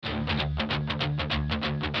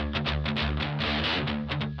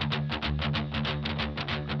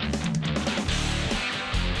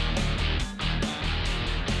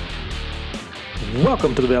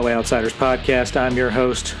Welcome to the Beltway Outsiders podcast. I'm your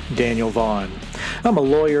host, Daniel Vaughn. I'm a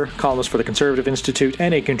lawyer, columnist for the Conservative Institute,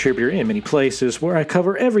 and a contributor in many places where I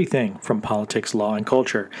cover everything from politics, law, and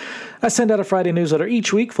culture. I send out a Friday newsletter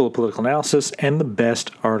each week full of political analysis and the best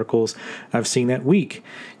articles I've seen that week.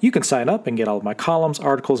 You can sign up and get all of my columns,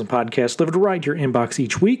 articles, and podcasts delivered right to your inbox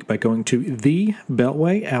each week by going to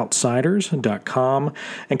thebeltwayoutsiders.com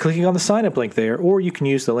and clicking on the sign-up link there, or you can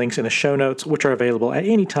use the links in the show notes, which are available at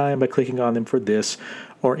any time by clicking on them for this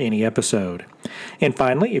or any episode. And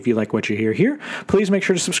finally, if you like what you hear here, please make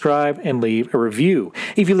sure to subscribe and leave a review.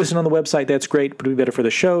 If you listen on the website, that's great, but it would be better for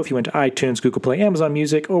the show if you went to iTunes, Google Play, Amazon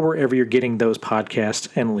Music, or wherever you're getting those podcasts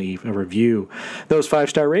and leave a review. Those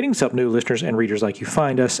 5-star ratings help new listeners and readers like you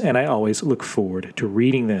find us, and I always look forward to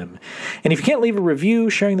reading them. And if you can't leave a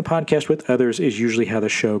review, sharing the podcast with others is usually how the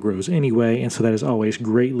show grows anyway, and so that is always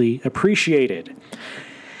greatly appreciated.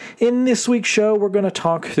 In this week's show, we're going to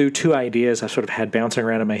talk through two ideas I've sort of had bouncing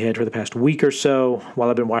around in my head for the past week or so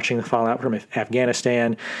while I've been watching the fallout from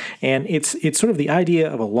Afghanistan. And it's sort of the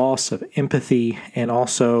idea of a loss of empathy, and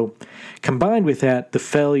also combined with that, the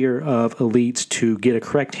failure of elites to get a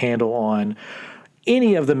correct handle on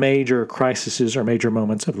any of the major crises or major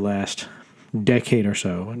moments of the last decade or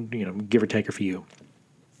so, give or take a few.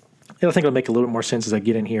 I think it'll make a little bit more sense as I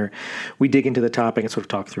get in here. We dig into the topic and sort of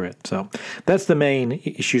talk through it. So that's the main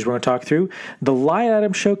issues we're going to talk through. The light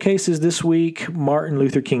item showcases this week Martin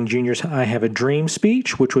Luther King Jr.'s I Have a Dream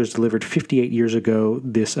speech, which was delivered 58 years ago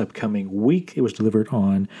this upcoming week. It was delivered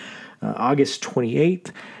on August 28th.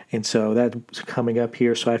 And so that's coming up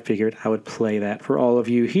here. So I figured I would play that for all of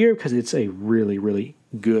you here because it's a really, really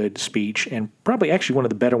good speech and probably actually one of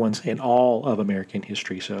the better ones in all of American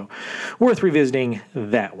history. So worth revisiting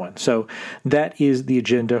that one. So that is the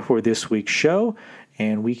agenda for this week's show,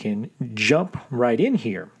 and we can jump right in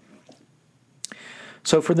here.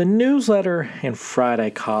 So for the newsletter and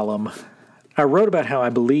Friday column, I wrote about how I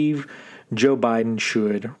believe Joe Biden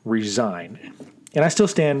should resign. And I still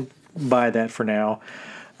stand by that for now.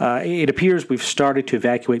 It appears we've started to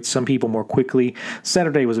evacuate some people more quickly.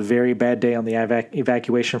 Saturday was a very bad day on the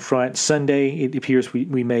evacuation front. Sunday, it appears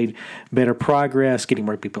we made better progress, getting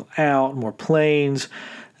more people out, more planes.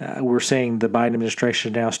 We're seeing the Biden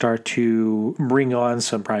administration now start to bring on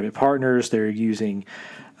some private partners. They're using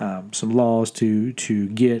some laws to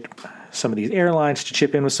get some of these airlines to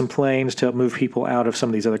chip in with some planes to help move people out of some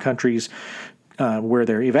of these other countries where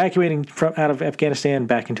they're evacuating out of Afghanistan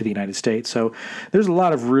back into the United States. So there's a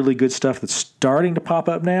lot of really good stuff that's starting to pop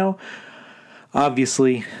up now.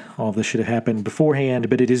 Obviously, all of this should have happened beforehand,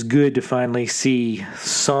 but it is good to finally see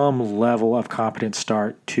some level of competence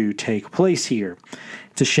start to take place here.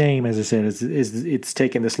 It's a shame, as I said, it's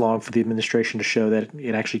taken this long for the administration to show that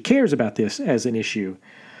it actually cares about this as an issue.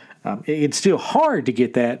 It's still hard to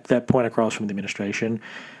get that point across from the administration.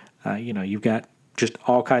 You've got just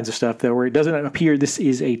all kinds of stuff there where it doesn't appear this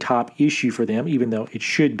is a top issue for them, even though it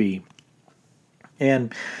should be.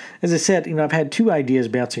 And as I said, I've had two ideas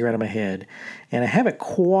bouncing around in my head, and I haven't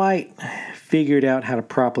quite figured out how to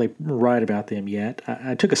properly write about them yet.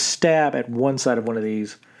 I took a stab at one side of one of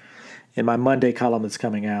these in my Monday column that's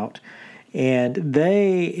coming out, and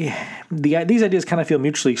these ideas kind of feel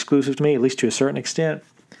mutually exclusive to me, at least to a certain extent.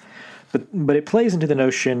 But it plays into the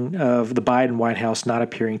notion of the Biden White House not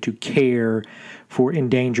appearing to care for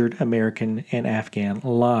endangered American and Afghan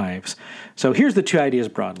lives. So here's the two ideas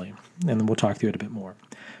broadly, and then we'll talk through it a bit more.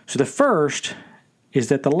 So the first is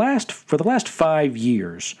that for the last 5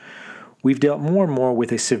 years, we've dealt more and more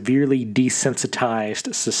with a severely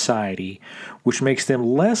desensitized society, which makes them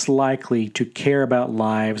less likely to care about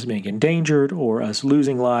lives being endangered or us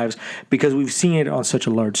losing lives because we've seen it on such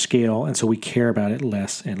a large scale, and so we care about it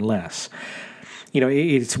less and less.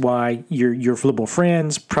 It's why your liberal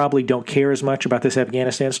friends probably don't care as much about this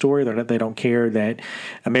Afghanistan story. They don't care that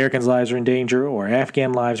Americans' lives are in danger or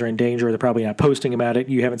Afghan lives are in danger. They're probably not posting about it.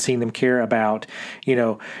 You haven't seen them care about,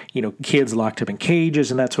 kids locked up in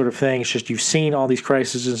cages and that sort of thing. It's just you've seen all these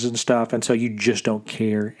crises and stuff, and so you just don't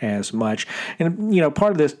care as much. And,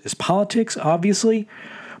 part of this is politics, obviously.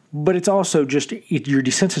 But it's also just you're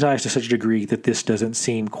desensitized to such a degree that this doesn't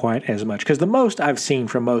seem quite as much. Because the most I've seen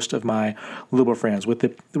from most of my liberal friends, with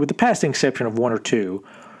the passing exception of one or two,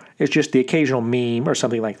 is just the occasional meme or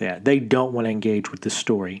something like that. They don't want to engage with this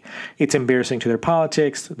story. It's embarrassing to their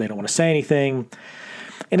politics. They don't want to say anything.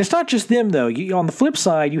 And it's not just them, though. On the flip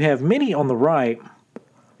side, you have many on the right.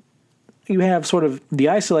 You have sort of the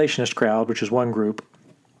isolationist crowd, which is one group.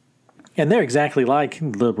 And they're exactly like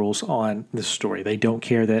liberals on this story. They don't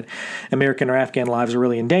care that American or Afghan lives are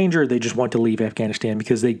really in danger. They just want to leave Afghanistan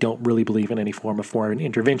because they don't really believe in any form of foreign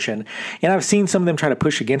intervention. And I've seen some of them try to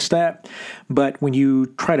push against that. But when you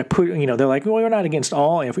try to put, they're like, well, we're not against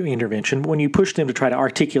all intervention. But when you push them to try to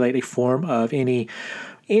articulate a form of any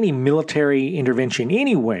military intervention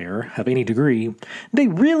anywhere of any degree, they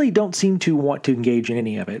really don't seem to want to engage in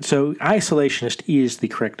any of it. So isolationist is the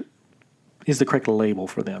correct label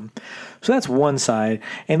for them. So that's one side.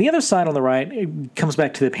 And the other side on the right, it comes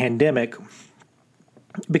back to the pandemic,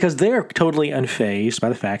 because they're totally unfazed by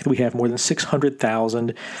the fact that we have more than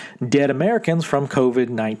 600,000 dead Americans from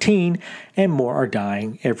COVID-19, and more are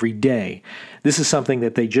dying every day. This is something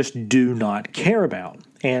that they just do not care about.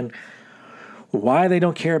 And why they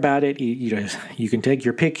don't care about it, you can take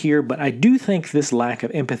your pick here, but I do think this lack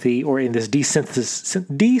of empathy, or in this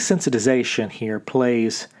desensitization here,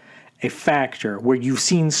 plays a factor where you've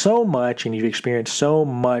seen so much and you've experienced so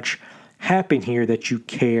much happen here that you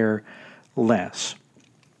care less.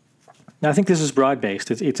 Now, I think this is broad-based.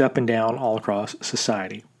 It's up and down all across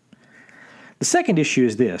society. The second issue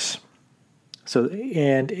is this.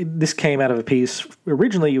 This came out of a piece,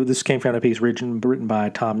 originally this came from a piece written by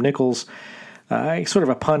Tom Nichols, sort of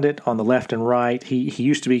a pundit on the left and right. He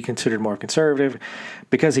used to be considered more conservative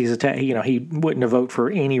because he wouldn't have voted for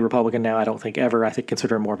any Republican now, I don't think ever. I think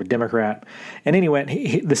consider him more of a Democrat. And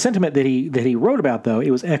anyway, the sentiment that he wrote about, though,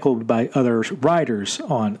 it was echoed by other writers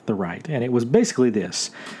on the right. And it was basically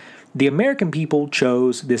this. The American people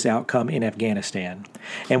chose this outcome in Afghanistan.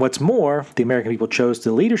 And what's more, the American people chose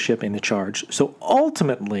the leadership in the charge. So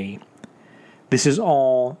ultimately, this is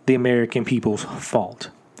all the American people's fault.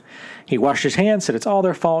 He washed his hands, said it's all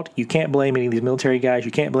their fault. You can't blame any of these military guys.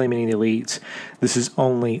 You can't blame any of the elites. This is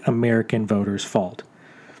only American voters' fault.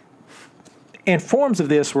 And forms of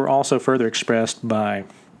this were also further expressed by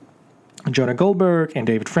Jonah Goldberg and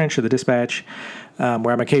David French of the Dispatch,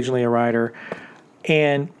 where I'm occasionally a writer.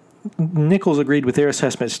 And Nichols agreed with their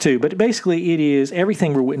assessments too. But basically, it is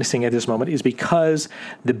everything we're witnessing at this moment is because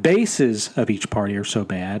the bases of each party are so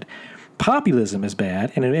bad. Populism is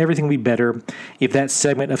bad, and everything would be better if that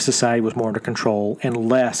segment of society was more under control and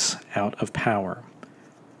less out of power.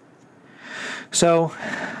 So,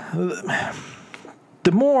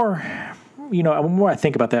 the more I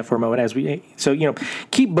think about that for a moment,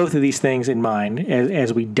 keep both of these things in mind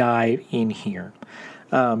as we dive in here,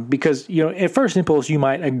 because at first impulse you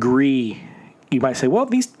might agree. You might say, well,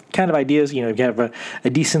 these kind of ideas, you have a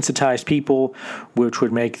desensitized people, which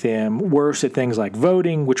would make them worse at things like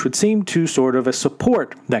voting, which would seem to sort of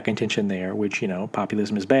support that contention there, which,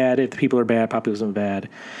 populism is bad. If the people are bad, populism is bad,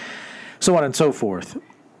 so on and so forth.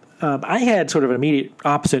 I had sort of an immediate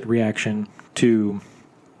opposite reaction to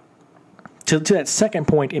that second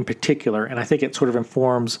point in particular, and I think it sort of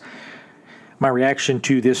informs my reaction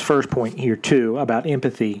to this first point here, too, about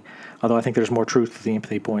empathy, although I think there's more truth to the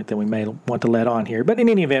empathy point than we may want to let on here. But in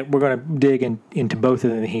any event, we're going to dig into both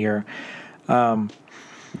of them here. Because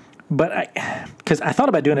I thought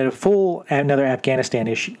about doing another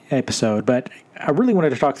Afghanistan episode, but I really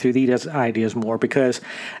wanted to talk through these ideas more, because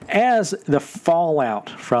as the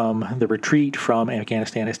fallout from the retreat from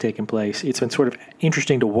Afghanistan has taken place, it's been sort of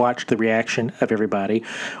interesting to watch the reaction of everybody,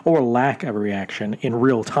 or lack of a reaction, in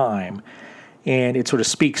real time. And it sort of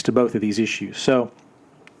speaks to both of these issues. So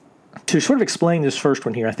to sort of explain this first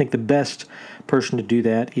one here, I think the best person to do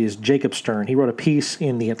that is Jacob Stern. He wrote a piece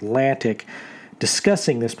in The Atlantic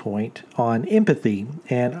discussing this point on empathy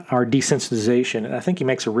and our desensitization. And I think he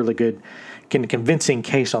makes a really good, convincing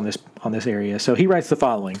case on this area. So he writes the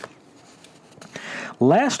following.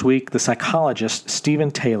 Last week, the psychologist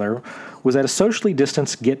Stephen Taylor was at a socially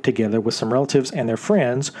distanced get-together with some relatives and their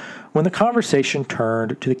friends when the conversation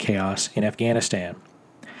turned to the chaos in Afghanistan.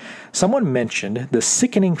 Someone mentioned the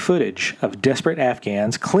sickening footage of desperate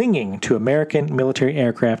Afghans clinging to American military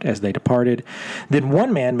aircraft as they departed. Then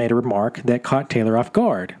one man made a remark that caught Taylor off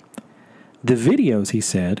guard. The videos, he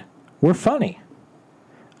said, were funny.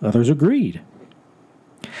 Others agreed.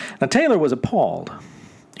 Now, Taylor was appalled.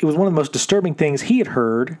 It was one of the most disturbing things he had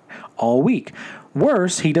heard all week.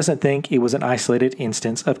 Worse, he doesn't think it was an isolated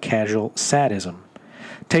instance of casual sadism.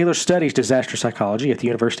 Taylor studies disaster psychology at the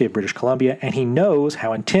University of British Columbia, and he knows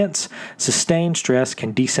how intense, sustained stress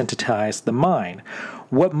can desensitize the mind.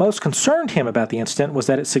 What most concerned him about the incident was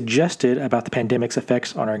that it suggested about the pandemic's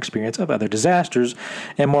effects on our experience of other disasters,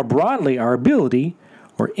 and more broadly, our ability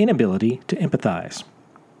or inability to empathize.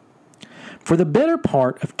 For the better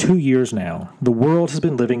part of 2 years now, the world has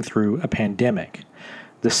been living through a pandemic.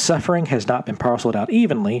 The suffering has not been parceled out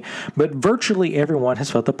evenly, but virtually everyone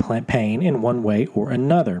has felt the pain in one way or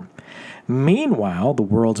another. Meanwhile, the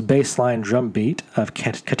world's baseline drumbeat of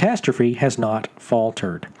catastrophe has not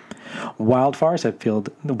faltered. Wildfires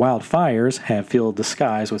have filled the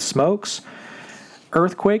skies with smokes.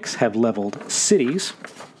 Earthquakes have leveled cities.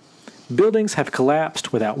 Buildings have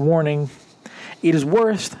collapsed without warning. It is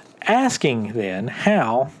worth asking, then,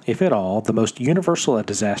 how, if at all, the most universal of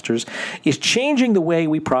disasters is changing the way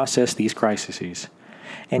we process these crises,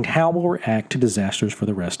 and how we'll react to disasters for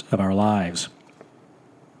the rest of our lives.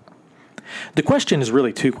 The question is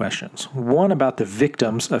really two questions. One about the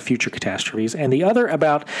victims of future catastrophes, and the other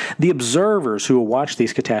about the observers who will watch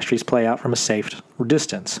these catastrophes play out from a safe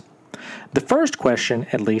distance. The first question,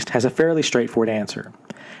 at least, has a fairly straightforward answer.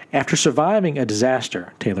 After surviving a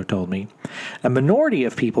disaster, Taylor told me, a minority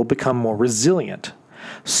of people become more resilient,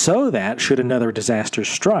 so that, should another disaster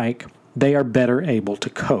strike, they are better able to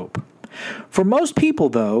cope. For most people,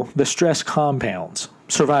 though, the stress compounds.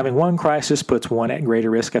 Surviving one crisis puts one at greater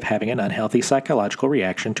risk of having an unhealthy psychological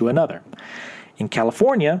reaction to another. In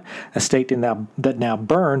California, a state that now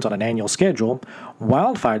burns on an annual schedule,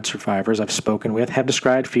 wildfire survivors I've spoken with have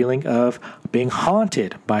described feeling of being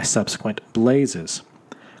haunted by subsequent blazes.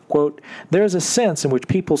 Quote, there is a sense in which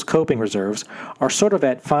people's coping reserves are sort of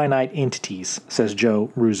at finite entities, says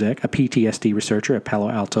Joe Ruzek, a PTSD researcher at Palo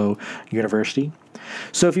Alto University.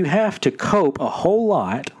 So if you have to cope a whole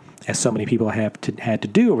lot, as so many people had to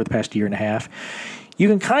do over the past year and a half, you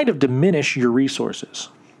can kind of diminish your resources.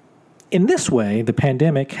 In this way, the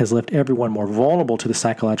pandemic has left everyone more vulnerable to the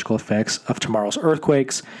psychological effects of tomorrow's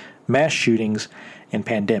earthquakes, mass shootings, and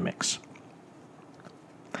pandemics.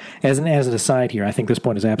 As an aside here, I think this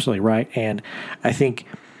point is absolutely right, and I think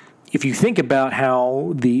if you think about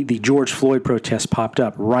how the George Floyd protests popped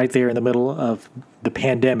up right there in the middle of the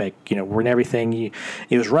pandemic, when everything,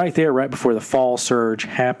 it was right there, right before the fall surge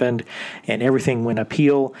happened, and everything went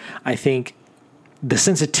uphill. I think the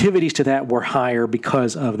sensitivities to that were higher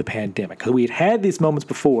because of the pandemic. Because we had these moments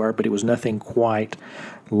before, but it was nothing quite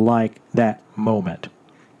like that moment.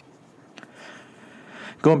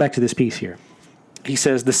 Going back to this piece here. He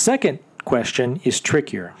says, the second question is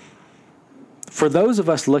trickier. For those of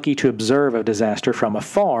us lucky to observe a disaster from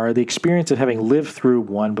afar, the experience of having lived through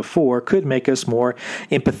one before could make us more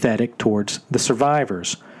empathetic towards the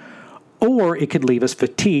survivors. Or it could leave us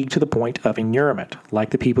fatigued to the point of inurement,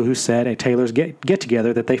 like the people who said at Taylor's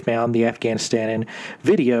get-together that they found the Afghanistan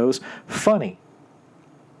videos funny.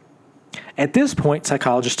 At this point,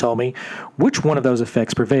 psychologists told me, which one of those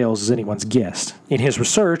effects prevails is anyone's guess. In his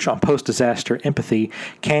research on post-disaster empathy,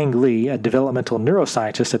 Kang Lee, a developmental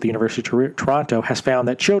neuroscientist at the University of Toronto, has found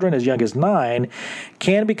that children as young as 9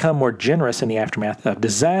 can become more generous in the aftermath of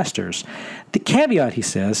disasters. The caveat, he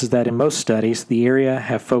says, is that in most studies, the area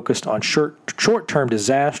have focused on short-term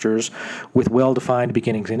disasters with well-defined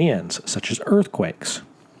beginnings and ends, such as earthquakes.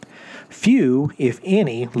 Few, if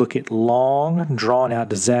any, look at long, drawn-out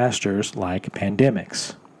disasters like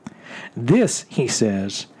pandemics. This, he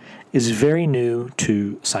says, is very new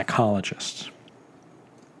to psychologists.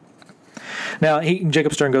 Now,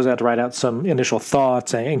 Jacob Stern goes out to write out some initial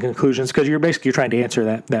thoughts and conclusions because you're trying to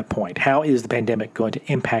answer that point. How is the pandemic going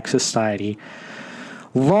to impact society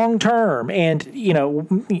long term? And,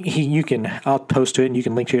 I'll post to it and you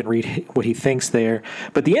can link to it and read what he thinks there.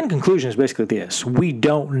 But the end conclusion is basically this. We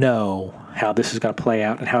don't know how this is going to play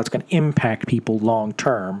out and how it's going to impact people long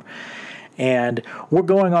term. And we're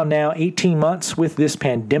going on now 18 months with this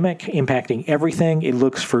pandemic impacting everything. It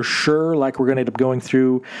looks for sure like we're going to end up going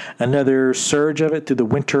through another surge of it through the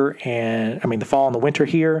winter the fall and the winter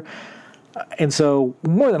here. And so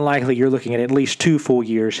more than likely you're looking at least 2 full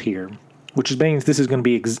years here, which means this is going to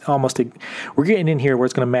be we're getting in here where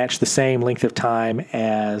it's going to match the same length of time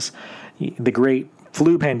as the great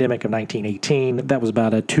flu pandemic of 1918. That was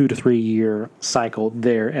about a 2 to 3 year cycle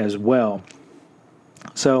there as well.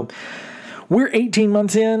 So we're 18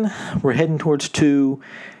 months in. We're heading towards 2.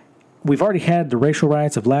 We've already had the racial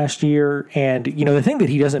riots of last year. And, the thing that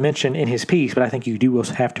he doesn't mention in his piece, but I think you do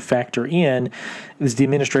also have to factor in, is the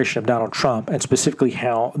administration of Donald Trump and specifically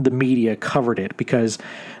how the media covered it. Because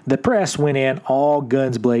the press went in all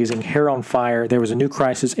guns blazing, hair on fire. There was a new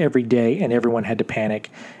crisis every day, and everyone had to panic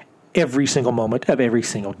every single moment of every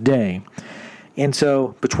single day. And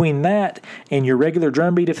so between that and your regular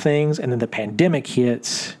drumbeat of things and then the pandemic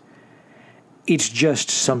hits, it's just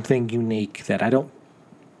something unique that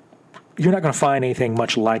you're not going to find anything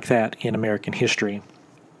much like that in American history.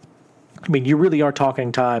 I mean, you really are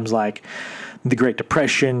talking times like the Great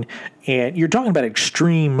Depression, and you're talking about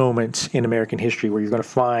extreme moments in American history where you're going to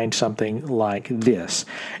find something like this.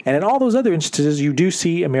 And in all those other instances, you do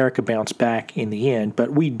see America bounce back in the end,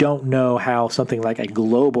 but we don't know how something like a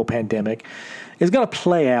global pandemic is going to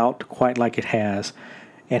play out quite like it has,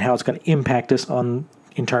 and how it's going to impact us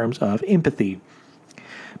in terms of empathy.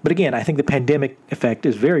 But again, I think the pandemic effect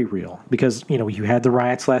is very real because, you had the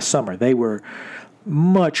riots last summer. They were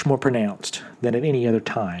much more pronounced than at any other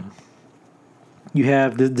time. You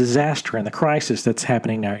have the disaster and the crisis that's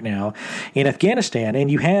happening right now in Afghanistan. And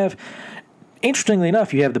you have, interestingly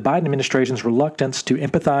enough, you have the Biden administration's reluctance to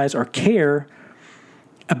empathize or care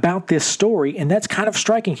about this story. And that's kind of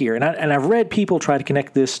striking here. And I've read people try to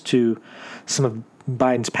connect this to some of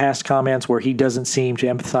Biden's past comments where he doesn't seem to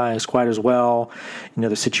empathize quite as well in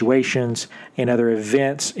other situations and other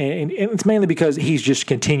events. And it's mainly because he's just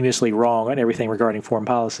continuously wrong on everything regarding foreign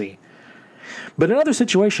policy. But in other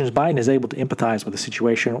situations, Biden is able to empathize with a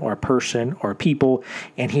situation or a person or a people,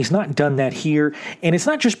 and he's not done that here. And it's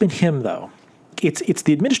not just been him, though. It's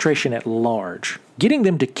the administration at large. Getting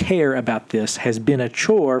them to care about this has been a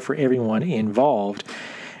chore for everyone involved.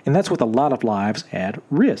 And that's with a lot of lives at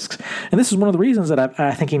risk. And this is one of the reasons that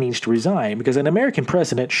I think he needs to resign, because an American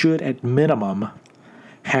president should, at minimum,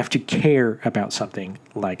 have to care about something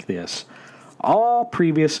like this. All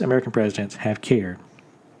previous American presidents have cared.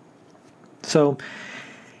 So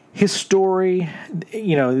his story,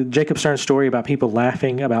 Jacob Stern's story about people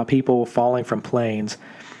laughing about people falling from planes,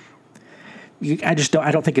 I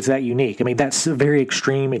don't think it's that unique. I mean, that's a very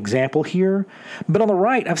extreme example here. But on the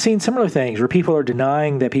right, I've seen similar things where people are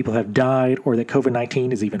denying that people have died or that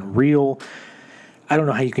COVID-19 is even real. I don't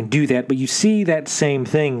know how you can do that, but you see that same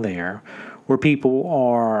thing there where people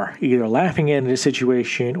are either laughing at a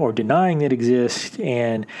situation or denying it exists.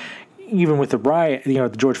 And even with the riot, the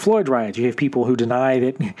George Floyd riots, you have people who deny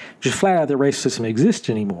that, just flat out, that racism exists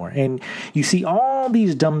anymore. And you see all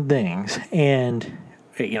these dumb things, and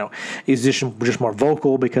is this just more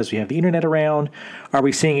vocal because we have the internet around? Are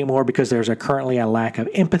we seeing it more because there's currently a lack of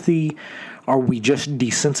empathy? Are we just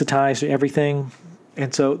desensitized to everything?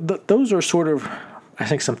 And so those are sort of, I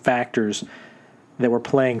think, some factors that we're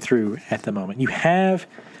playing through at the moment. You have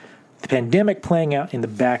the pandemic playing out in the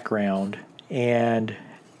background, and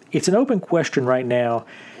it's an open question right now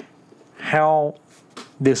how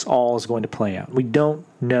this all is going to play out. We don't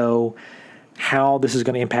know how this is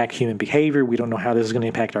going to impact human behavior. We don't know how this is going to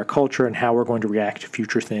impact our culture and how we're going to react to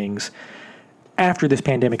future things after this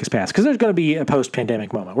pandemic is passed. Because there's going to be a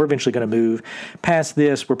post-pandemic moment. We're eventually going to move past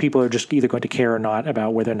this where people are just either going to care or not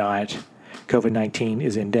about whether or not COVID-19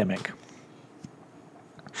 is endemic.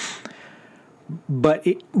 But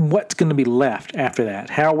what's going to be left after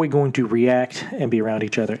that? How are we going to react and be around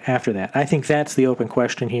each other after that? I think that's the open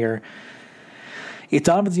question here. It's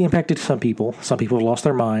obviously impacted some people. Some people have lost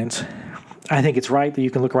their minds. I think it's right that you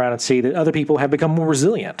can look around and see that other people have become more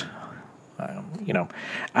resilient.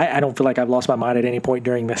 I don't feel like I've lost my mind at any point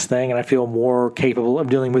during this thing, and I feel more capable of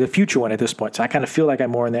dealing with a future one at this point. So I kind of feel like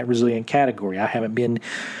I'm more in that resilient category. I haven't been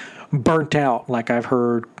burnt out like I've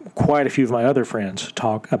heard quite a few of my other friends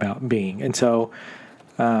talk about being. And so,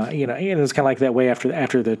 and it's kind of like that way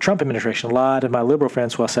after the Trump administration. A lot of my liberal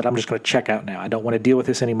friends who I said, I'm just going to check out now. I don't want to deal with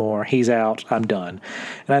this anymore. He's out. I'm done.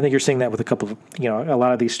 And I think you're seeing that with a couple of, a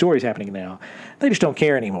lot of these stories happening now. They just don't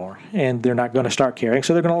care anymore, and they're not going to start caring,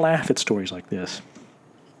 so they're going to laugh at stories like this.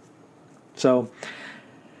 So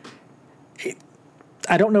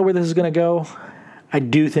I don't know where this is going to go. I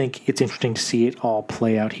do think it's interesting to see it all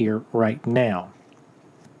play out here right now.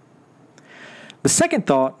 The second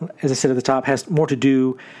thought, as I said at the top, has more to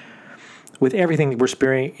do with everything that we're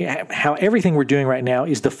experiencing, how everything we're doing right now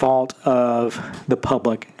is the fault of the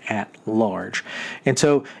public at large. And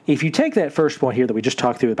so if you take that first point here that we just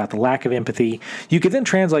talked through about the lack of empathy, you could then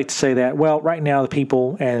translate to say that, well, right now the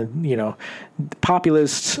people and, the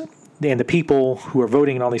populists and the people who are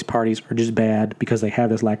voting in all these parties are just bad because they have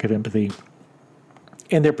this lack of empathy.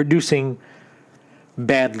 And they're producing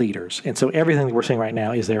bad leaders. And so everything that we're seeing right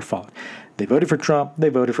now is their fault. They voted for Trump. They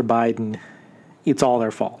voted for Biden. It's all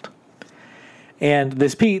their fault. And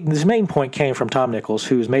this main point came from Tom Nichols,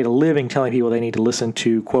 who's made a living telling people they need to listen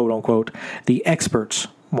to, quote unquote, the experts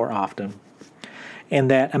more often. And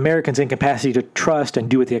that Americans' incapacity to trust and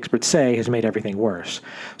do what the experts say has made everything worse.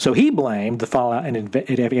 So he blamed the fallout in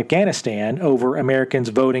Afghanistan over Americans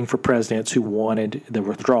voting for presidents who wanted the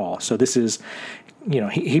withdrawal. So this is,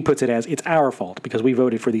 he puts it as it's our fault because we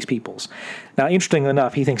voted for these peoples. Now, interestingly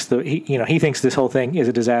enough, he thinks he thinks this whole thing is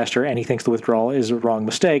a disaster, and he thinks the withdrawal is a wrong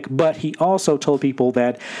mistake. But he also told people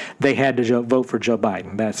that they had to vote for Joe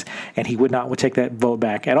Biden. And he would take that vote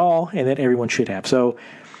back at all, and that everyone should have. So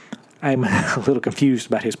I'm a little confused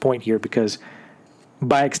about his point here because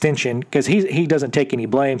by extension, because he doesn't take any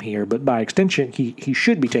blame here, but by extension, he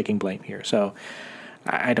should be taking blame here. So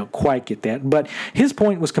I don't quite get that. But his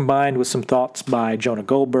point was combined with some thoughts by Jonah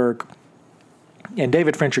Goldberg, and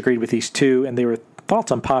David French agreed with these too, and they were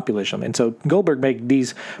thoughts on populism. And so Goldberg made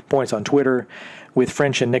these points on Twitter, with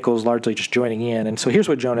French and Nichols largely just joining in. And so here's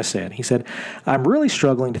what Jonah said. He said, "I'm really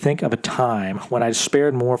struggling to think of a time when I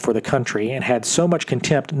despaired more for the country and had so much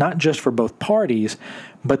contempt not just for both parties,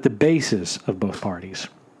 but the bases of both parties.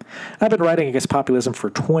 I've been writing against populism for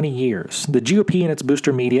 20 years. The GOP and its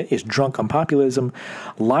booster media is drunk on populism,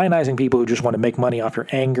 lionizing people who just want to make money off your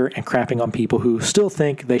anger and crapping on people who still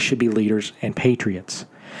think they should be leaders and patriots.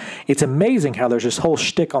 It's amazing how there's this whole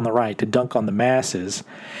shtick on the right to dunk on the masses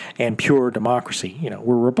and pure democracy.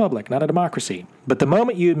 We're a republic, not a democracy. But the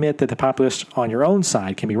moment you admit that the populists on your own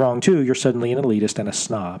side can be wrong too, you're suddenly an elitist and a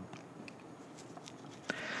snob."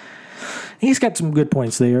 He's got some good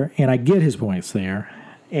points there, and I get his points there.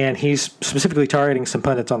 And he's specifically targeting some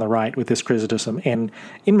pundits on the right with this criticism. And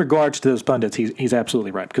in regards to those pundits, he's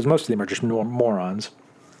absolutely right, because most of them are just morons.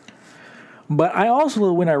 But I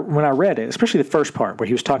also, when I read it, especially the first part where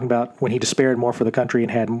he was talking about when he despaired more for the country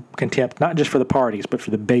and had contempt, not just for the parties, but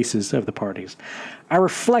for the bases of the parties, I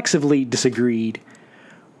reflexively disagreed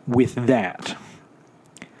with that.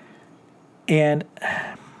 And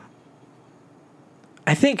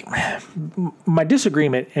I think my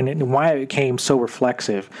disagreement and why it came so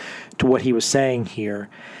reflexive to what he was saying here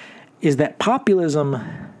is that populism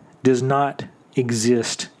does not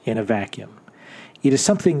exist in a vacuum. It is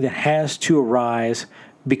something that has to arise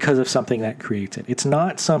because of something that creates it. It's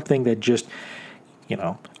not something that just,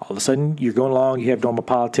 all of a sudden you're going along, you have normal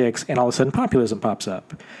politics, and all of a sudden populism pops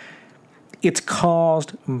up. It's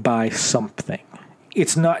caused by something.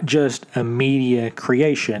 It's not just a media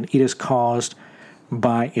creation. It is caused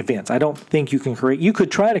by events. I don't think you can create. You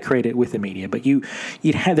could try to create it with the media, but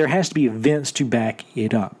there has to be events to back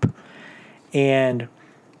it up. And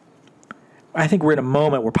I think we're in a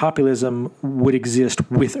moment where populism would exist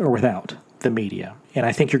with or without the media. And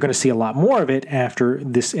I think you're going to see a lot more of it after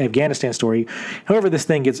this Afghanistan story. However this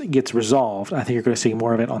thing gets resolved, I think you're going to see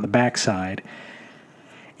more of it on the backside.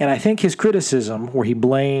 And I think his criticism, where he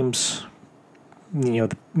blames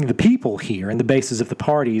the people here and the bases of the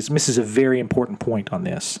parties, misses a very important point on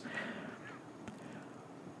this.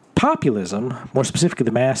 Populism, more specifically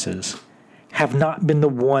the masses, have not been the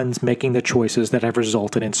ones making the choices that have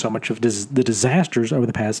resulted in so much of the disasters over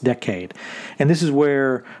the past decade. And this is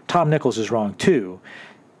where Tom Nichols is wrong too,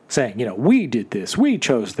 saying, we did this, we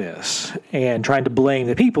chose this, and trying to blame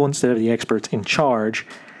the people instead of the experts in charge.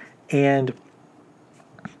 And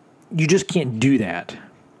you just can't do that.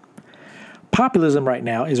 Populism right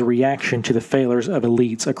now is a reaction to the failures of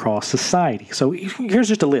elites across society. So here's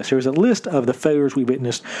just a list. Here's a list of the failures we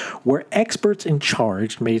witnessed where experts in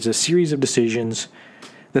charge made a series of decisions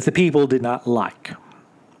that the people did not like.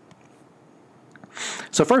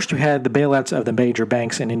 So first you had the bailouts of the major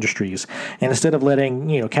banks and industries. And instead of letting,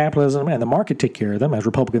 capitalism and the market take care of them, as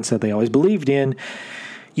Republicans said they always believed in,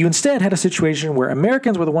 you instead had a situation where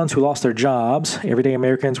Americans were the ones who lost their jobs, everyday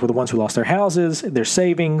Americans were the ones who lost their houses, their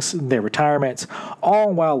savings, their retirements,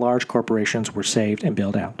 all while large corporations were saved and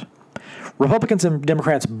bailed out. Republicans and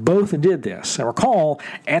Democrats both did this. And recall,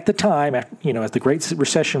 at the time, as the Great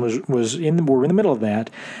Recession we're in the middle of that,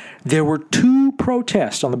 there were two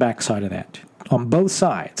protests on the backside of that, on both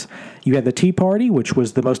sides. You had the Tea Party, which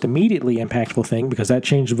was the most immediately impactful thing because that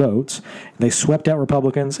changed votes. They swept out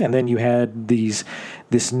Republicans, and then you had this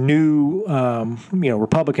new,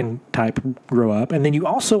 Republican type grow up. And then you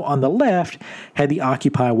also, on the left, had the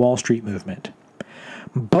Occupy Wall Street movement.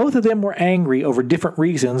 Both of them were angry over different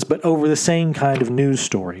reasons, but over the same kind of news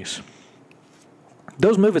stories.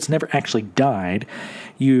 Those movements never actually died.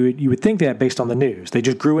 You would think that based on the news. They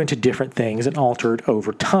just grew into different things and altered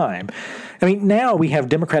over time. I mean, now we have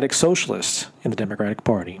Democratic Socialists in the Democratic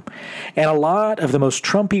Party. And a lot of the most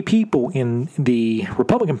Trumpy people in the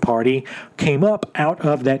Republican Party came up out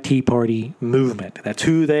of that Tea Party movement. That's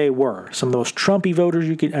who they were. Some of the most Trumpy voters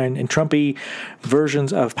and Trumpy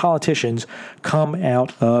versions of politicians come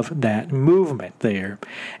out of that movement there.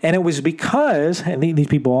 And it was because, and these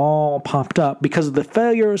people all popped up, because of the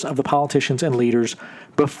failures of the politicians and leaders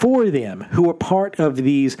before them, who were part of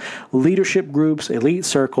these leadership groups, elite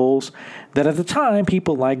circles, that at the time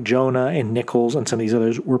people like Jonah and Nichols and some of these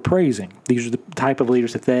others were praising. These are the type of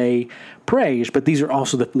leaders that they praised, but these are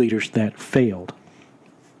also the leaders that failed.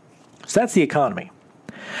 So that's the economy.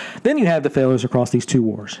 Then you have the failures across these two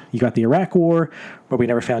wars. You got the Iraq War, where we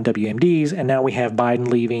never found WMDs, and now we have Biden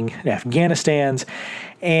leaving Afghanistan's.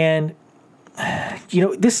 And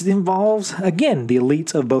this involves, again, the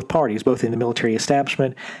elites of both parties, both in the military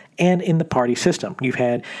establishment and in the party system.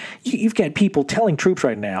 You've got people telling troops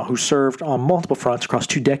right now who served on multiple fronts across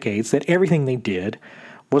 2 decades that everything they did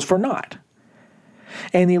was for naught.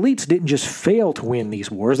 And the elites didn't just fail to win these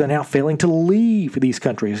wars, they're now failing to leave these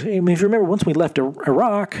countries. I mean, if you remember, once we left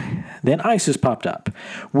Iraq, then ISIS popped up.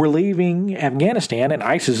 We're leaving Afghanistan, and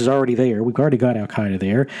ISIS is already there. We've already got Al-Qaeda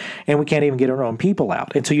there, and we can't even get our own people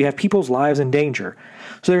out. And so you have people's lives in danger.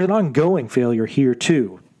 So there's an ongoing failure here,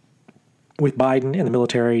 too, with Biden and the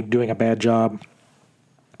military doing a bad job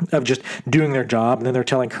of just doing their job, and then they're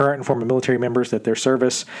telling current and former military members that their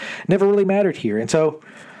service never really mattered here. And so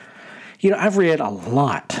I've read a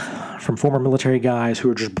lot from former military guys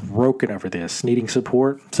who are just broken over this, needing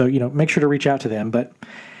support. So, make sure to reach out to them. But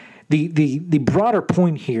the broader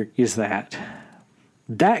point here is that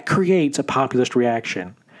creates a populist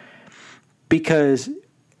reaction because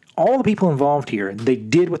all the people involved here, they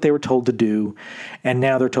did what they were told to do, and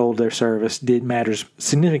now they're told their service matters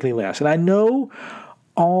significantly less. And I know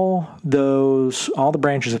all the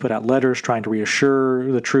branches have put out letters trying to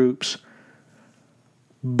reassure the troops,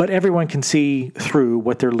 but everyone can see through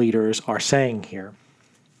what their leaders are saying here.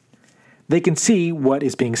 They can see what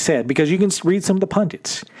is being said because you can read some of the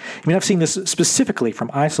pundits. I mean, I've seen this specifically from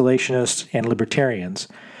isolationists and libertarians.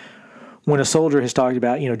 When a soldier has talked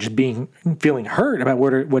about, just feeling hurt about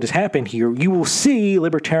what has happened here, you will see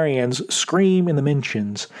libertarians scream in the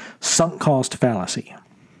mentions, sunk cost fallacy.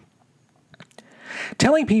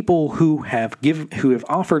 Telling people who have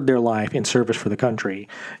offered their life in service for the country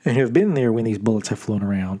and who have been there when these bullets have flown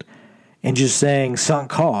around and just saying sunk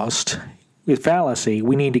cost with fallacy,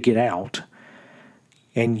 we need to get out,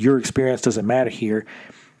 and your experience doesn't matter here,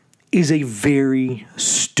 is a very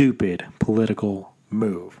stupid political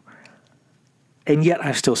move. And yet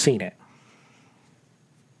I've still seen it.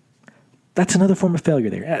 That's another form of failure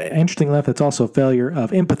there. Interestingly enough, that's also a failure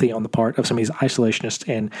of empathy on the part of some of these isolationists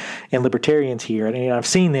and libertarians here. And I've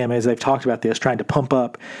seen them, as they've talked about this, trying to pump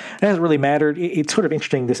up. It hasn't really mattered. It's sort of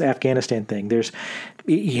interesting, this Afghanistan thing. It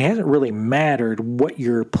hasn't really mattered what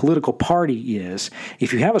your political party is.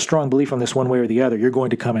 If you have a strong belief on this one way or the other, you're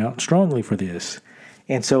going to come out strongly for this.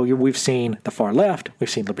 And so we've seen the far left, we've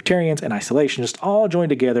seen libertarians and isolationists all join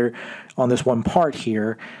together on this one part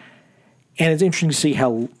here. And it's interesting to see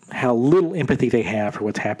how little empathy they have for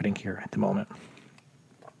what's happening here at the moment.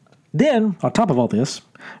 Then, on top of all this,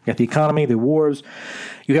 you got the economy, the wars,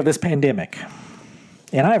 you have this pandemic.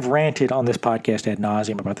 And I've ranted on this podcast ad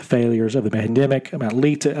nauseum about the failures of the pandemic, about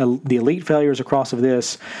the elite failures across of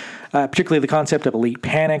this, particularly the concept of elite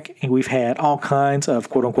panic. And we've had all kinds of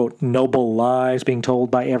quote-unquote noble lies being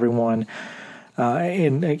told by everyone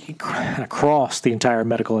across the entire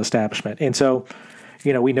medical establishment. And so,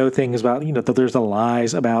 we know things about, that there's the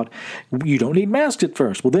lies about you don't need masks at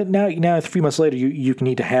first. Well, then now a few months later, you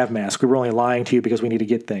need to have masks. We were only lying to you because we need to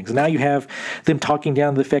get things. And now you have them talking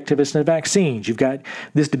down the effectiveness of vaccines. You've got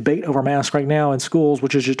this debate over masks right now in schools,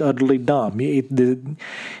 which is just utterly dumb.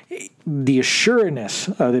 The assuredness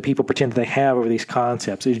that people pretend that they have over these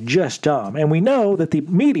concepts is just dumb. And we know that the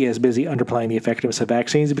media is busy underplaying the effectiveness of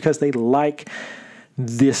vaccines because they like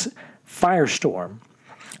this firestorm.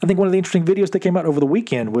 I think one of the interesting videos that came out over the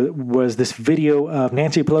weekend was this video of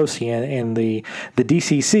Nancy Pelosi and the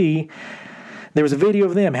DCC. There was a video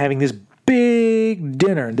of them having this big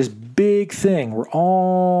dinner, this big thing where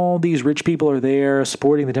all these rich people are there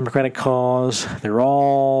supporting the Democratic cause. They're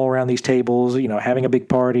all around these tables, having a big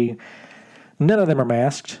party. None of them are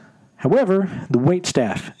masked. However, the wait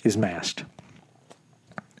staff is masked.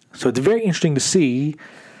 So it's very interesting to see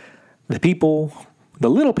the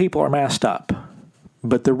little people are masked up,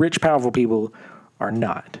 but the rich, powerful people are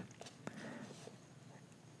not.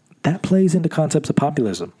 That plays into concepts of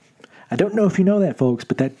populism. I don't know if you know that, folks,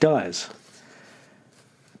 but that does.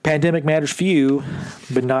 Pandemic matters for you,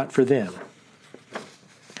 but not for them.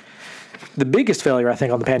 The biggest failure, I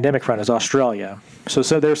think, on the pandemic front is Australia. So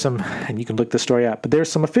there's some, and you can look this story up, but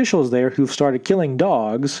there's some officials there who've started killing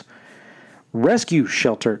dogs, rescue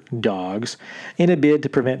shelter dogs, in a bid to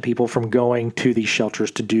prevent people from going to these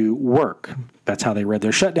shelters to do work. That's how they read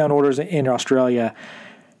their shutdown orders in Australia,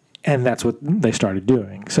 and that's what they started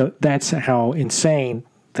doing. So that's how insane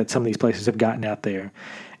that some of these places have gotten out there.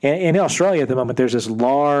 And in Australia at the moment, there's this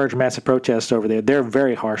large, massive protest over there. They're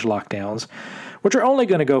very harsh lockdowns, which are only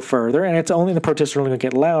going to go further, and the protests are only going to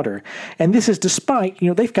get louder. And this is despite,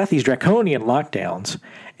 they've got these draconian lockdowns.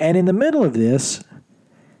 And in the middle of this,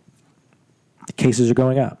 cases are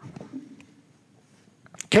going up.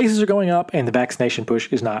 Cases are going up, and the vaccination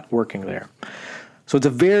push is not working there. So it's a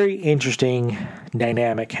very interesting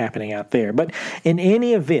dynamic happening out there. But in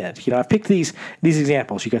any event, I've picked these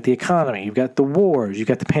examples. You've got the economy, you've got the wars, you've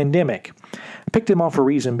got the pandemic. I picked them all for a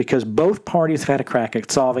reason because both parties have had a crack at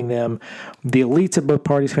solving them. The elites of both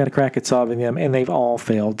parties have had a crack at solving them, and they've all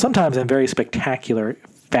failed, sometimes in very spectacular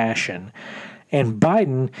fashion. And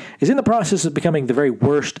Biden is in the process of becoming the very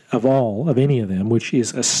worst of all of any of them, which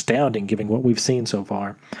is astounding given what we've seen so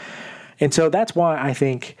far. And so that's why I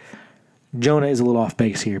think Jonah is a little off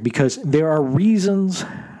base here, because there are reasons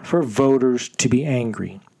for voters to be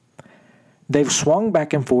angry. They've swung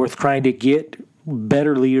back and forth trying to get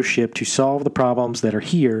better leadership to solve the problems that are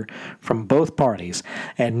here from both parties,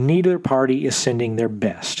 and neither party is sending their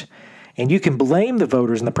best. And you can blame the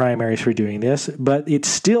voters in the primaries for doing this, but it's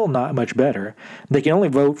still not much better. They can only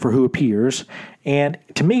vote for who appears, and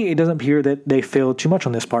to me, it doesn't appear that they failed too much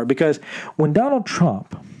on this part, because when Donald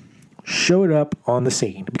Trump showed up on the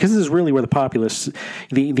scene, because this is really where the populists,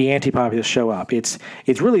 the anti-populists show up. It's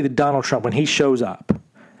really the Donald Trump when he shows up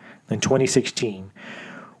in 2016.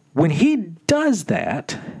 When he does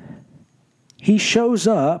that, he shows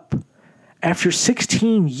up after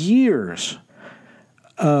 16 years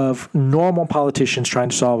of normal politicians trying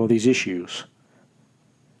to solve all these issues.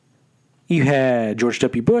 You had George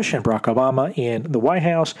W. Bush and Barack Obama in the White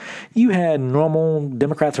House. You had normal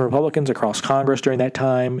Democrats and Republicans across Congress during that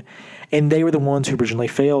time, and they were the ones who originally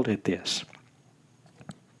failed at this.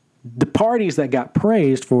 The parties that got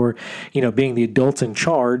praised for, being the adults in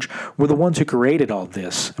charge were the ones who created all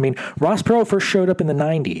this. I mean, Ross Perot first showed up in the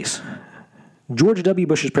 90s. George W.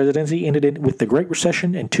 Bush's presidency ended with the Great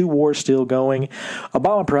Recession and 2 wars still going.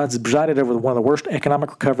 Obama presided over one of the worst economic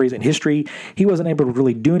recoveries in history. He wasn't able to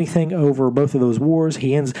really do anything over both of those wars.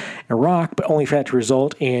 He ends Iraq, but only for that to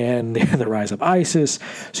result in the rise of ISIS.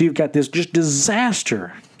 So you've got this just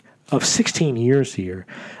disaster of 16 years here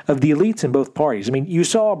of the elites in both parties. I mean, you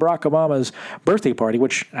saw Barack Obama's birthday party,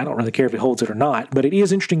 which I don't really care if he holds it or not, but it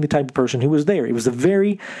is interesting the type of person who was there. It was the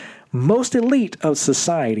very most elite of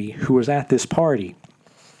society who was at this party.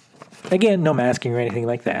 Again, no masking or anything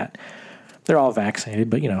like that. They're all vaccinated,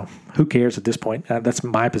 but, who cares at this point? That's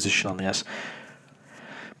my position on this.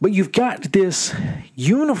 But you've got this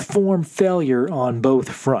uniform failure on both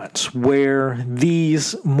fronts where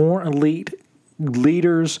these more elite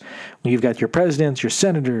leaders, you've got your presidents, your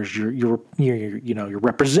senators, your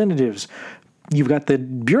representatives, you've got the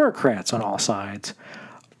bureaucrats on all sides,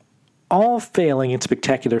 all failing in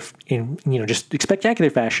spectacular fashion,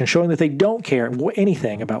 showing that they don't care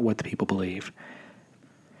anything about what the people believe.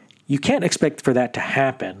 You can't expect for that to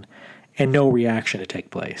happen and no reaction to take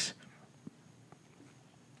place.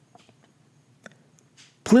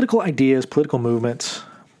 Political ideas, political movements,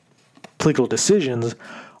 political decisions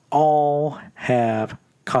all have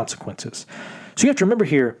consequences. So you have to remember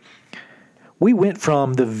here, we went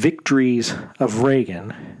from the victories of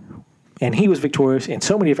Reagan, and he was victorious in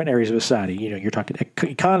so many different areas of society. You're talking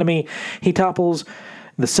economy. He topples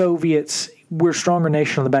the Soviets. We're a stronger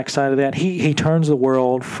nation on the backside of that. He turns the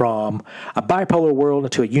world from a bipolar world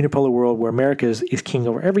into a unipolar world where America is king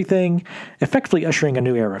over everything, effectively ushering a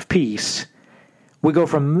new era of peace. We go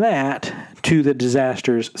from that to the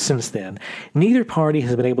disasters since then. Neither party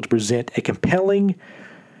has been able to present a compelling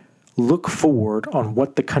look forward on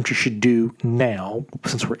what the country should do now,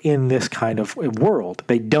 since we're in this kind of world.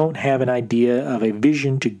 They don't have an idea of a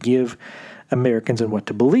vision to give Americans and what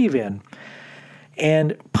to believe in.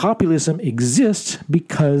 And populism exists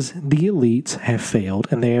because the elites have failed,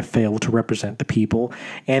 and they have failed to represent the people,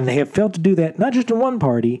 and they have failed to do that not just in one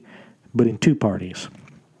party, but in 2 parties.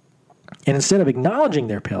 And instead of acknowledging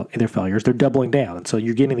their failures, they're doubling down. And so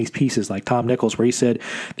you're getting these pieces like Tom Nichols where he said,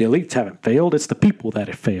 the elites haven't failed, it's the people that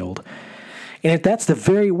have failed. And that's the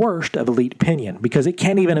very worst of elite opinion, because it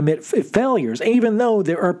can't even admit failures, even though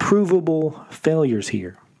there are provable failures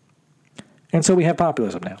here. And so we have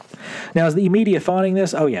populism now. Now, is the media fawning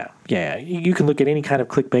this? Oh, yeah. You can look at any kind of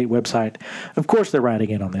clickbait website. Of course they're writing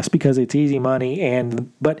in on this because it's easy money.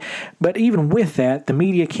 But even with that, the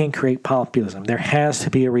media can't create populism. There has to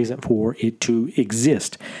be a reason for it to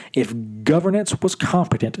exist. If governance was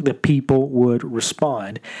competent, the people would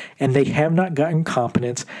respond. And they have not gotten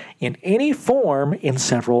competence in any form in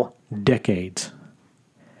several decades.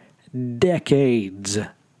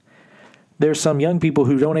 There's some young people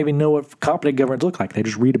who don't even know what competent governance look like. They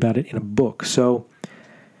just read about it in a book. So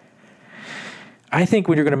I think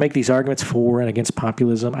when you're going to make these arguments for and against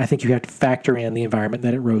populism, I think you have to factor in the environment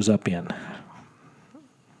that it rose up in.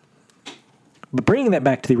 But bringing that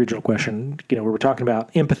back to the original question, where we're talking about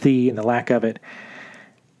empathy and the lack of it,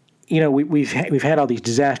 we've had all these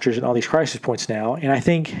disasters and all these crisis points now, and I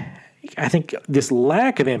think I think this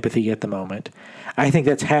lack of empathy at the moment, I think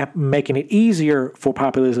that's making it easier for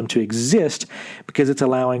populism to exist because it's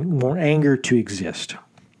allowing more anger to exist.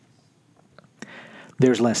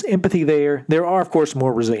 There's less empathy there. There are, of course,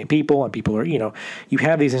 more resilient people, and people are, you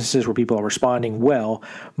have these instances where people are responding well.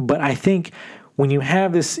 But I think when you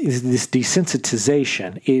have this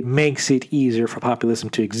desensitization, it makes it easier for populism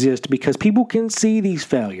to exist because people can see these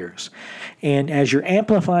failures. And as you're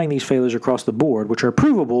amplifying these failures across the board, which are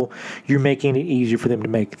provable, you're making it easier for them to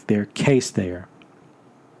make their case there.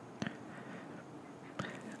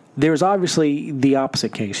 There's obviously the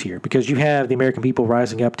opposite case here because you have the American people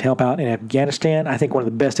rising up to help out in Afghanistan. I think one of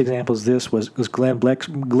the best examples of this was Glenn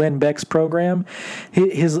Beck's program.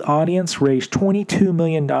 His audience raised $22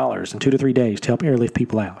 million in 2 to 3 days to help airlift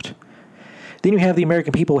people out. Then you have the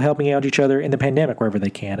American people helping out each other in the pandemic wherever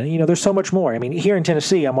they can. And, there's so much more. I mean, here in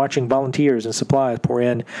Tennessee, I'm watching volunteers and supplies pour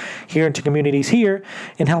in here into communities here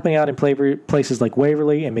and helping out in places like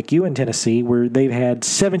Waverly and McEwen, Tennessee, where they've had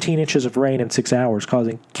 17 inches of rain in 6 hours,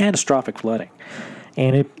 causing catastrophic flooding.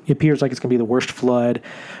 And it appears like it's going to be the worst flood,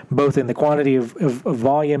 both in the quantity of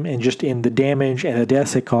volume and just in the damage and the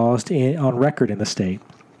deaths it caused on record in the state.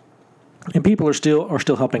 And people are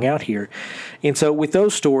still helping out here. And so with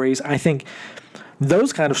those stories, I think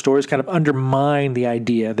those kind of stories kind of undermine the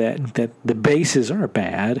idea that the bases are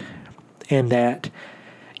bad and that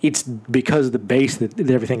it's because of the base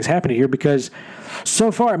that everything's happening here. Because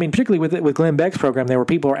so far, I mean, particularly with Glenn Beck's program, there where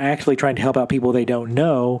people are actually trying to help out people they don't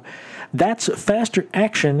know, that's faster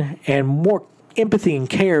action and more empathy and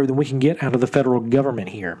care than we can get out of the federal government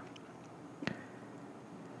here.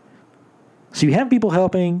 So you have people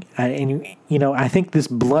helping, and I think this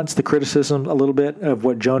blunts the criticism a little bit of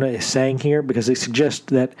what Jonah is saying here because it suggests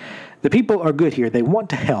that the people are good here. They want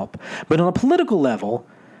to help. But on a political level,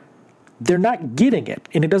 they're not getting it.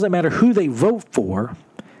 And it doesn't matter who they vote for,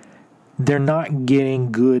 they're not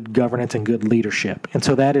getting good governance and good leadership. And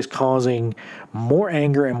so that is causing more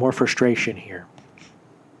anger and more frustration here.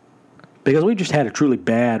 Because we just had a truly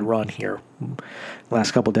bad run here the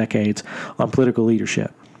last couple decades on political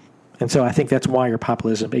leadership. And so I think that's why your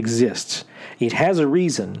populism exists. It has a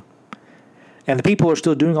reason, and the people are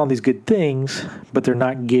still doing all these good things, but they're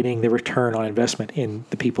not getting the return on investment in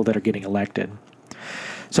the people that are getting elected.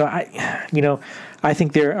 So I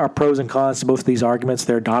think there are pros and cons to both of these arguments.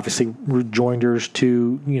 There are obviously rejoinders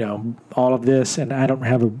to, all of this, and I don't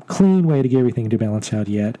have a clean way to get everything to balance out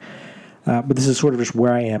yet. But this is sort of just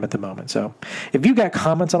where I am at the moment. So if you've got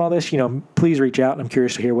comments on all this, please reach out. I'm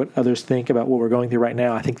curious to hear what others think about what we're going through right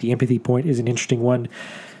now. I think the empathy point is an interesting one.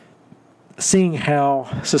 Seeing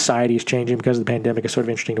how society is changing because of the pandemic is sort of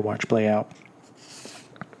interesting to watch play out.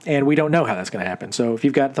 And we don't know how that's going to happen. So if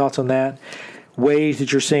you've got thoughts on that, ways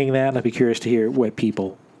that you're seeing that, I'd be curious to hear what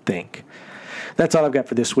people think. That's all I've got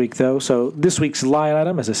for this week, though. So this week's line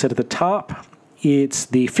item, as I said at the top, it's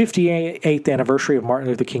the 58th anniversary of Martin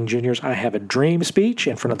Luther King Jr.'s I Have a Dream speech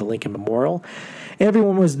in front of the Lincoln Memorial.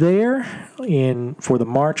 Everyone was there for the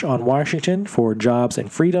March on Washington for Jobs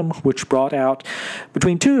and Freedom, which brought out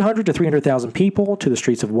between 200 to 300,000 people to the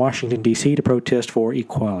streets of Washington, D.C. to protest for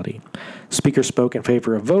equality. Speakers spoke in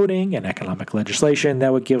favor of voting and economic legislation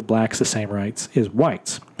that would give blacks the same rights as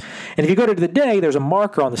whites. And if you go to the day, there's a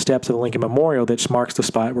marker on the steps of the Lincoln Memorial that marks the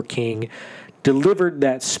spot where King delivered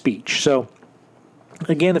that speech. So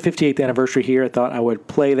again, the 58th anniversary here, I thought I would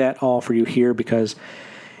play that all for you here because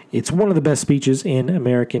it's one of the best speeches in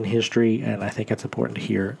American history, and I think it's important to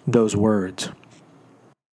hear those words.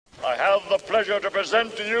 I have the pleasure to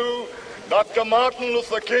present to you Dr. Martin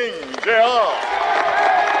Luther King, Jr.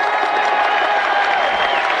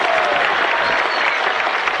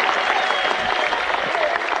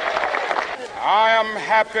 I am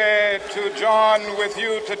happy to join with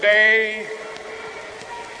you today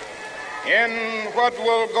in what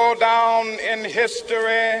will go down in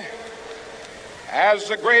history as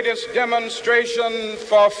the greatest demonstration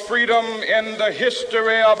for freedom in the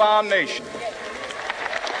history of our nation.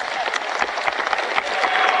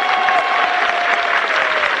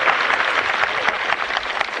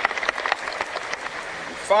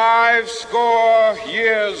 Five score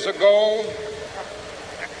years ago,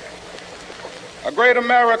 a great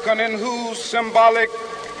American in whose symbolic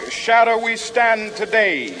shadow we stand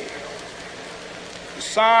today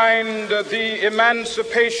signed the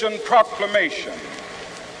Emancipation Proclamation.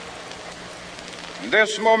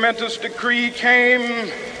 This momentous decree came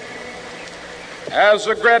as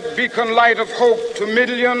a great beacon light of hope to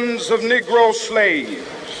millions of Negro slaves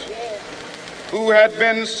who had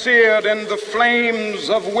been seared in the flames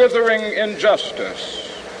of withering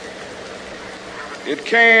injustice. It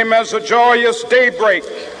came as a joyous daybreak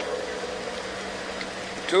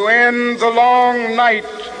to end the long night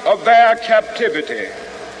of their captivity.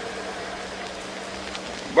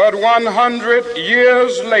 But 100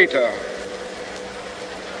 years later,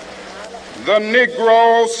 the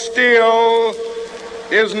Negro still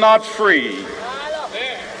is not free.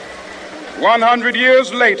 100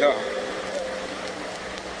 years later,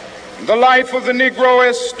 the life of the Negro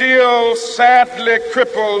is still sadly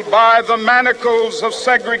crippled by the manacles of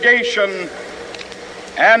segregation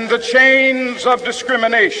and the chains of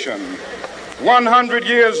discrimination. 100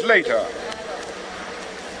 years later,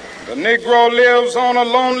 the Negro lives on a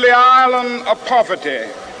lonely island of poverty.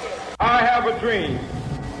 I have a dream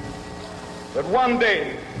that one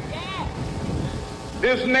day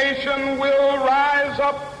this nation will rise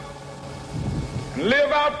up and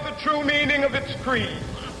live out the true meaning of its creed.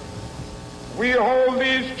 We hold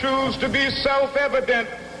these truths to be self-evident,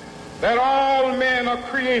 that all men are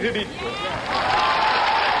created equal.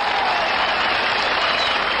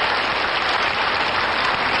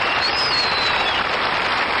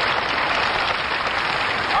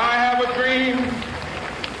 I have a dream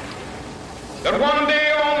that one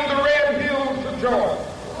day on the red hills of Georgia,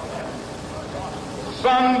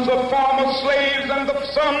 sons of former slaves and the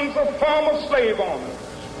sons of former slave owners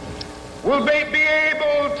will they be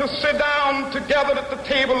able to sit down together at the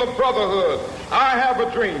table of brotherhood. I have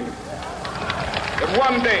a dream that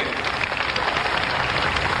one day,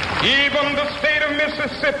 even the state of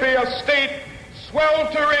Mississippi, a state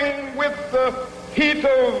sweltering with the heat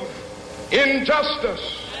of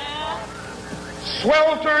injustice,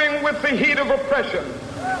 sweltering with the heat of oppression,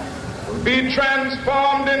 will be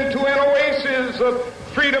transformed into an oasis of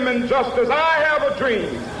freedom and justice. I have a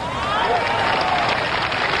dream.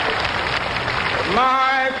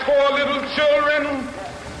 My 4 little children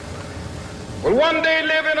will one day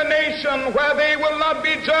live in a nation where they will not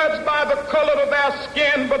be judged by the color of their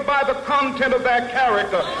skin, but by the content of their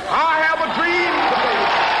character. I have a dream today.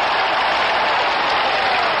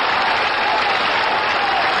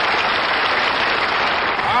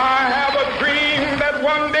 I have a dream that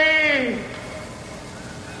one day,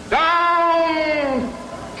 down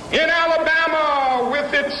in Alabama,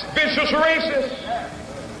 with its vicious racists,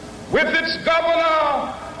 with its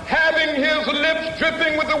governor having his lips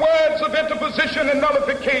dripping with the words of interposition and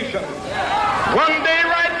nullification. One day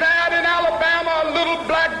right there in Alabama, little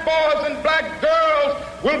black boys and black girls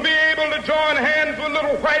will be able to join hands with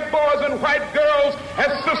little white boys and white girls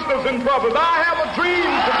as sisters and brothers. I have a dream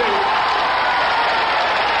today.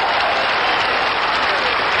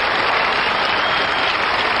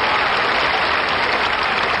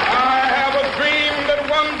 I have a dream that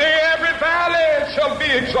one day every valley shall be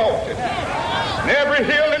exalted, and every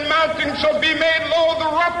hill and mountain shall be made low.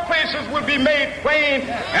 The rough places will be made plain,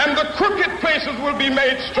 and the crooked places will be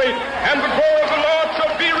made straight, and the glory of the Lord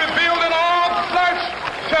shall be revealed, and all flesh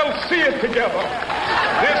shall see it together.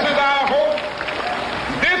 This is our hope.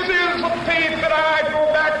 This is the faith that I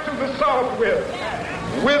go back to the South with.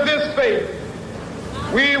 With this faith,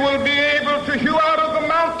 we will be able to hew out of the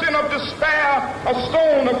mountain of despair a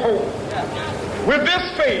stone of hope. With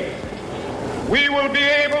this faith, we will be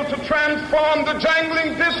able to transform the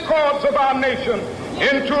jangling discords of our nation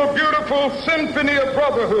into a beautiful symphony of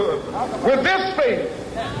brotherhood. With this faith,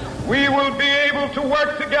 we will be able to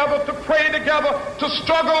work together, to pray together, to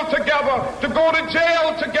struggle together, to go to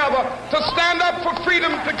jail together, to stand up for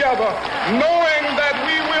freedom together, knowing that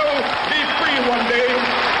we will be free one day.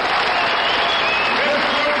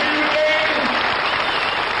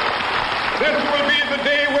 This will be the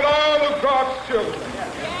day when all of God's children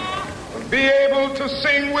be able to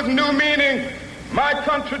sing with new meaning, my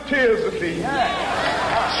country, tears of thee.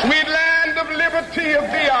 Sweet land of liberty, of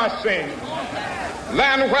thee I sing.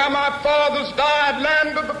 Land where my fathers died,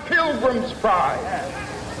 land of the pilgrim's pride.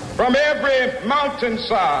 From every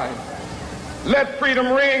mountainside, let freedom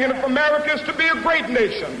ring. And if America is to be a great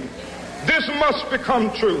nation, this must become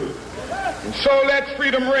true. And so let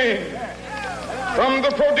freedom ring. From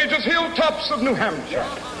the prodigious hilltops of New Hampshire,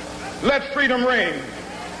 let freedom ring.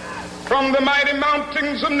 From the mighty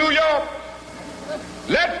mountains of New York,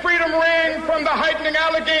 let freedom ring. From the heightening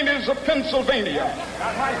Alleghanies of Pennsylvania,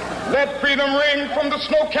 let freedom ring. From the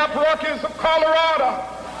snow-capped Rockies of Colorado,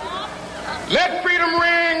 let freedom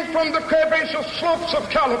ring. From the curvaceous slopes of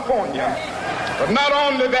California. But not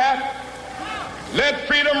only that, let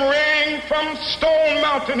freedom ring from Stone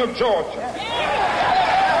Mountain of Georgia.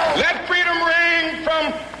 Let freedom ring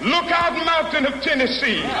from Lookout Mountain of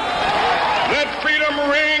Tennessee. Let freedom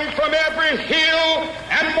ring from every hill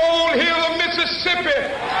and molehill of Mississippi,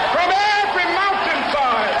 from every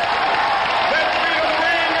mountainside. Let freedom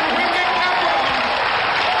ring, and when they happen,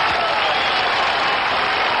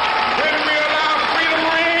 when we allow freedom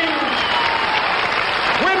ring,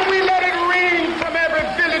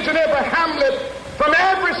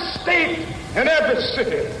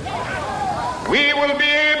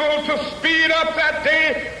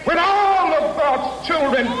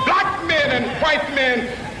 white men,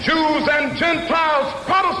 Jews and Gentiles,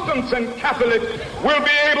 Protestants and Catholics will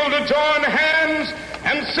be able to join hands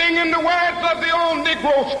and sing in the words of the old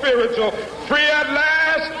Negro spiritual, free at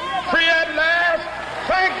last, free at last,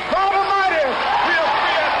 thank God Almighty, we are free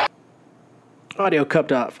at last. Audio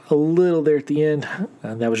cut off a little there at the end.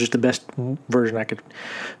 That was just the best version I could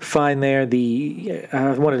find there.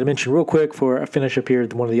 I wanted to mention real quick before I finish up here,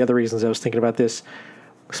 one of the other reasons I was thinking about this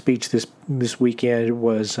speech this weekend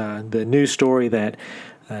was the news story that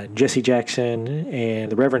Jesse Jackson and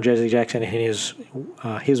the Reverend Jesse Jackson and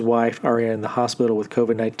his wife are in the hospital with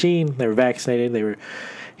COVID-19. They were vaccinated.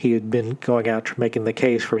 He had been going out making the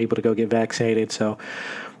case for people to go get vaccinated. So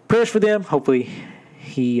prayers for them. Hopefully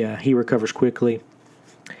he recovers quickly.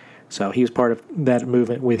 So he was part of that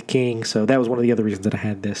movement with King. So that was one of the other reasons that I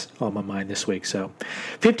had this on my mind this week. So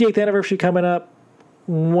 58th anniversary coming up.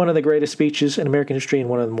 One of the greatest speeches in American history and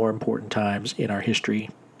one of the more important times in our history.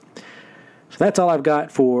 So that's all I've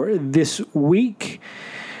got for this week.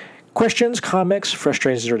 Questions, comments,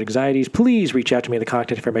 frustrations, or anxieties, please reach out to me in the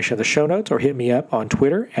contact information of the show notes or hit me up on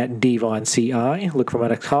Twitter at DVonCI. Look for my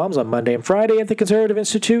next columns on Monday and Friday at the Conservative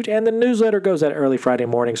Institute, and the newsletter goes out early Friday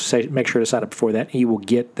morning, so make sure to sign up before that, and you will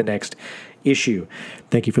get the next issue.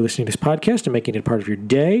 Thank you for listening to this podcast and making it a part of your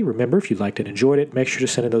day. Remember, if you liked it and enjoyed it, make sure to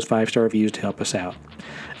send in those 5-star reviews to help us out.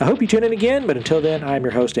 I hope you tune in again, but until then, I'm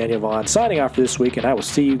your host, Daniel Vaughn, signing off for this week, and I will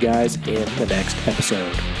see you guys in the next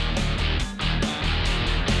episode.